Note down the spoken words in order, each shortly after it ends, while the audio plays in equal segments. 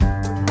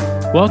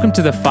Welcome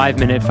to the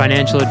 5-Minute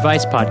Financial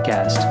Advice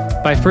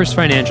Podcast by First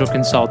Financial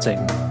Consulting.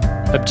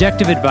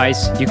 Objective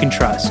advice you can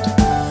trust.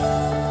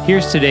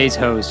 Here's today's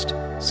host,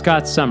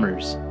 Scott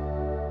Sommers.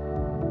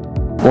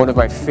 One of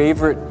my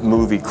favorite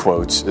movie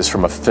quotes is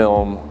from a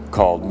film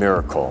called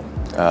Miracle.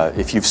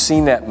 If you've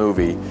seen that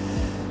movie,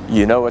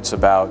 you know it's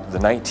about the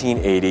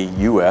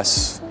 1980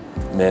 U.S.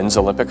 men's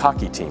Olympic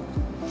hockey team.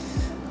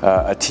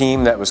 A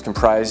team that was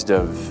comprised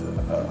of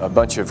a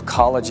bunch of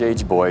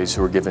college-age boys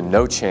who were given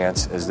no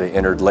chance as they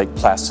entered Lake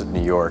Placid,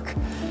 New York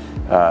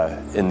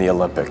in the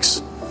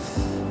Olympics.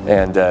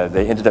 And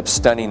they ended up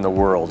stunning the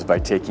world by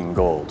taking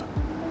gold.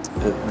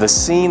 The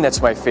scene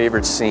that's my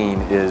favorite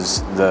scene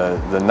is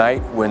the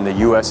night when the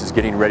U.S. is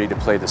getting ready to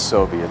play the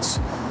Soviets.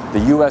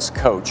 The U.S.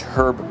 coach,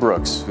 Herb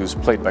Brooks, who's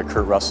played by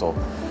Kurt Russell,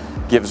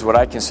 gives what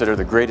I consider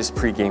the greatest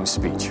pregame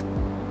speech.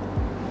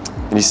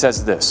 And he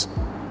says this: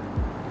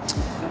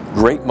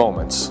 "Great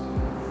moments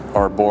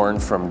are born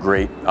from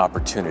great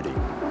opportunity."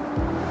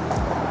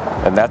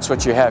 And that's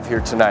what you have here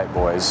tonight,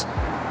 boys.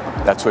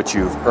 That's what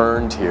you've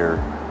earned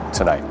here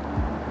tonight.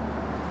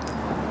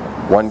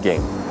 One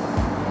game.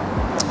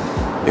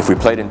 If we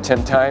played in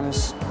 10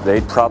 times,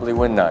 they'd probably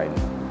win 9.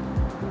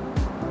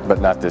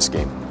 But not this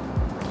game.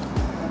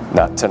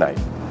 Not tonight.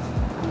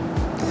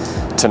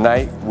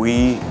 Tonight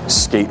we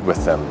skate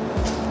with them.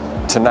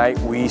 Tonight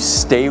we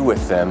stay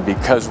with them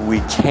because we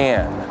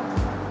can.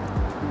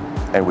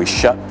 And we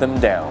shut them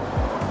down.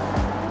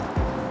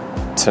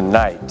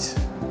 Tonight,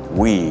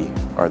 we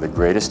are the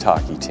greatest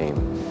hockey team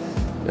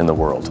in the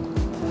world.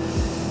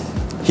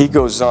 He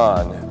goes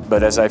on,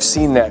 but as I've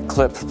seen that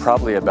clip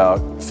probably about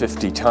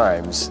 50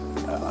 times,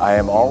 I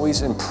am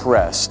always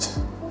impressed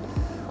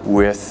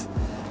with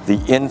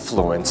the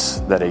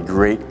influence that a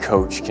great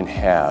coach can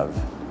have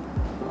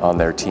on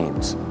their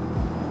teams.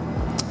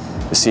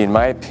 You see, in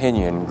my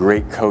opinion,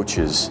 great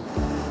coaches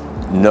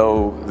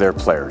know their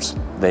players.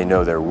 They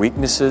know their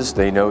weaknesses,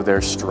 they know their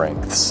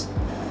strengths.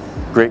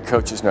 Great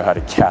coaches know how to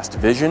cast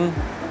vision,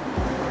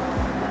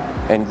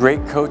 and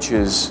great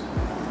coaches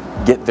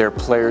get their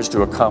players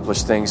to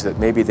accomplish things that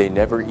maybe they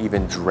never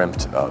even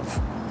dreamt of.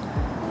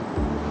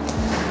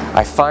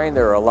 I find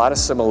there are a lot of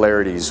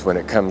similarities when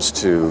it comes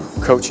to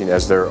coaching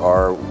as there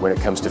are when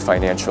it comes to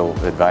financial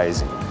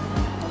advising.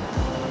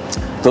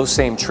 Those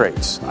same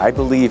traits. I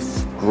believe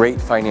great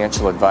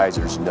financial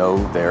advisors know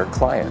their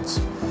clients,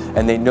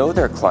 and they know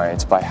their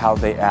clients by how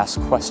they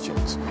ask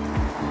questions.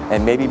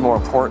 And maybe more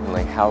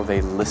importantly, how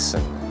they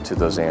listen to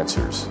those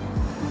answers.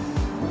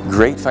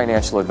 Great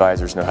financial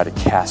advisors know how to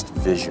cast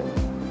vision.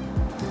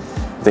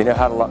 They know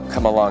how to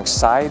come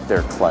alongside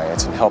their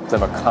clients and help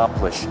them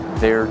accomplish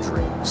their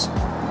dreams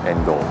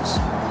and goals.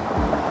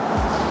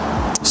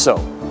 So,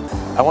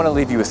 I want to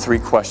leave you with 3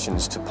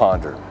 questions to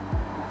ponder.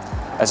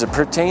 As it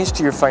pertains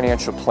to your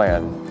financial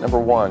plan, number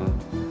 1,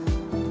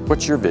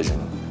 what's your vision?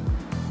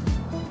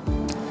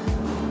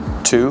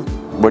 2,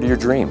 what are your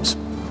dreams?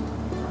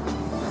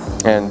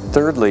 And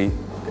thirdly,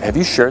 have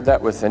you shared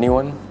that with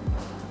anyone?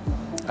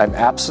 I'm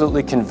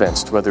absolutely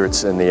convinced, whether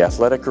it's in the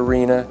athletic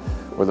arena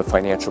or the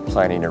financial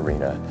planning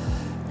arena,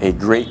 a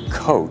great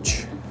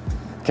coach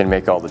can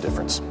make all the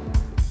difference.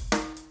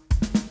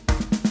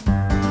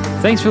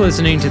 Thanks for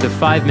listening to the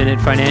 5-Minute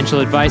Financial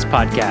Advice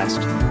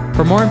Podcast.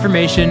 For more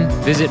information,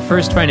 visit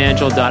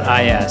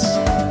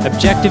firstfinancial.is.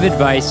 Objective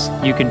advice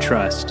you can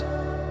trust.